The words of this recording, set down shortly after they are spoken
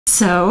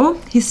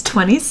So, he's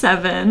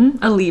 27,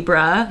 a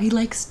Libra, he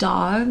likes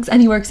dogs,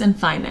 and he works in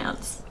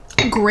finance.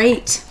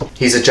 Great.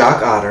 He's a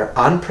jock otter,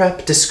 on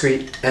prep,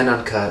 discreet, and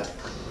uncut.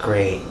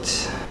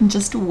 Great.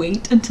 Just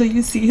wait until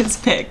you see his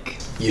pic.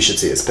 You should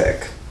see his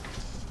pic.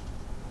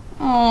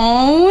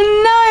 Oh,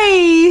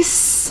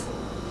 nice.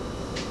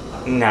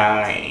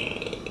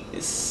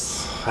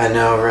 Nice. I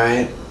know,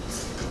 right?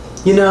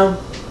 You know,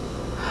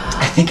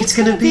 I think it's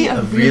gonna be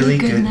a really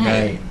good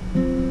night.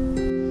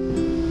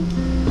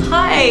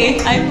 Hi,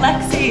 I'm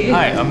Lexi.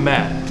 Hi, I'm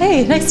Matt.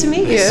 Hey, nice to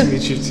meet you. Nice to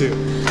meet you too.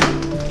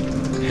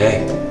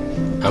 Hey,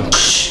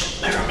 shh,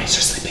 my roommates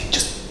are sleeping.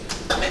 Just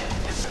come in.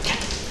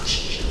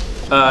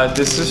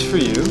 This is for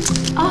you.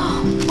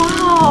 Oh,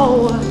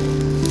 wow.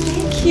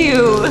 Thank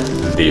you.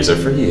 These are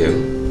for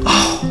you.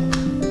 Oh,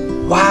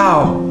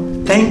 wow.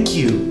 Thank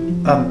you.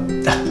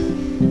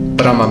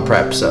 But I'm on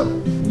prep, so.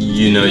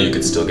 You know you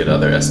could still get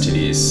other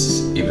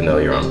STDs even though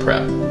you're on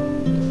prep,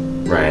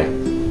 right?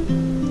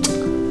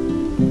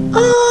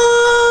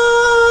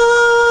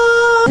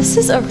 This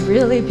is a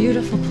really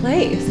beautiful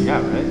place.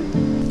 Yeah, right?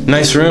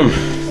 Nice room.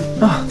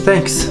 Oh,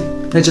 thanks.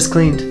 I just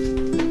cleaned.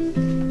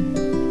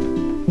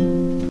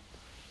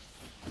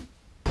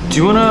 Do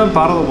you want a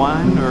bottle of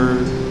wine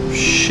or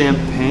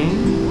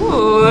champagne?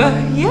 Ooh,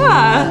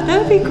 yeah, that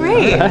would be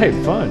great. Hey,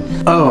 fun.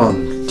 Oh,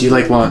 do you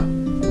want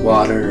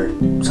water or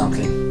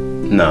something?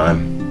 No,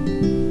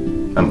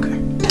 I'm okay.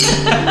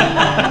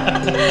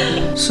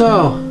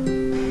 So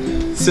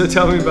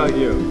tell me about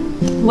you.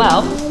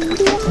 Well,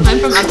 I'm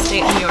from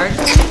upstate New York.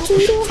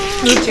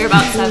 Moved here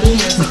about 7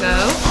 years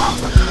ago.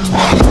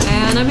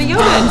 And I'm a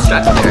yoga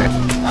instructor.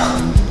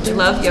 I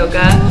love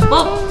yoga.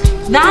 Well,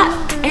 that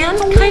and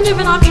kind of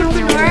an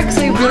entrepreneur because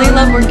I really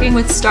love working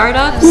with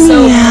startups.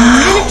 So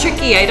it's kind of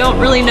tricky. I don't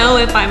really know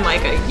if I'm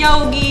like a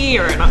yogi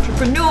or an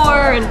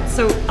entrepreneur. And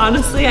so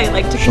honestly, I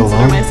like to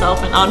consider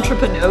myself an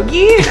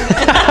entrepreneur-gy.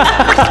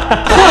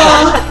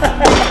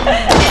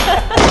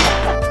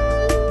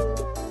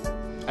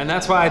 And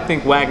that's why I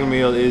think Wagon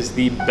Wheel is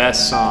the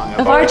best song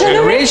Of our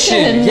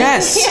generation.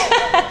 Yes.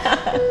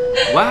 Yeah.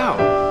 Wow.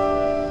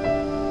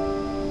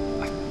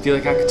 I feel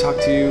like I could talk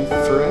to you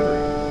forever.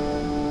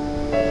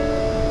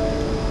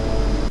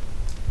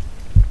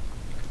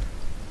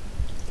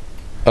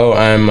 Oh,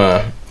 I'm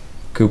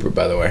Cooper,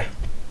 by the way.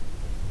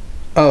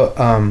 Oh,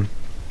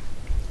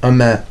 I'm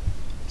Matt.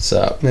 What's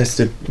up? Nice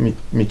to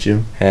meet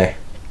you. Hey.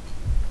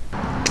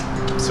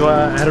 So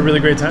I had a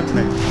really great time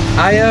tonight.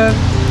 I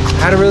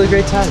had a really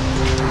great time.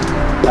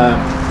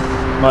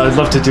 Well, I'd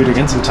love to do it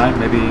again sometime,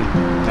 maybe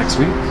next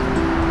week.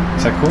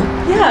 Is that cool?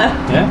 Yeah,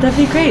 Yeah? that'd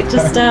be great.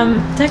 Just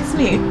text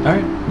me. All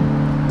right.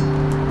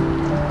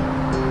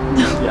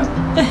 Yeah.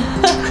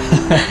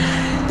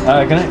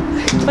 Good night.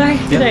 Bye.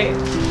 Good night.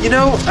 You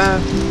know,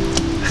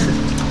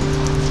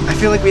 I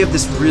feel like we have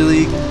this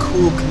really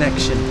cool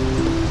connection.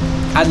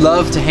 I'd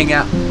love to hang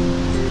out.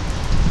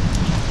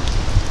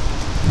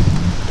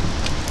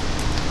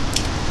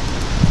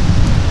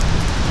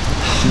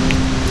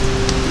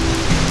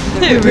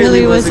 It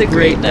really was a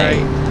great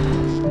night.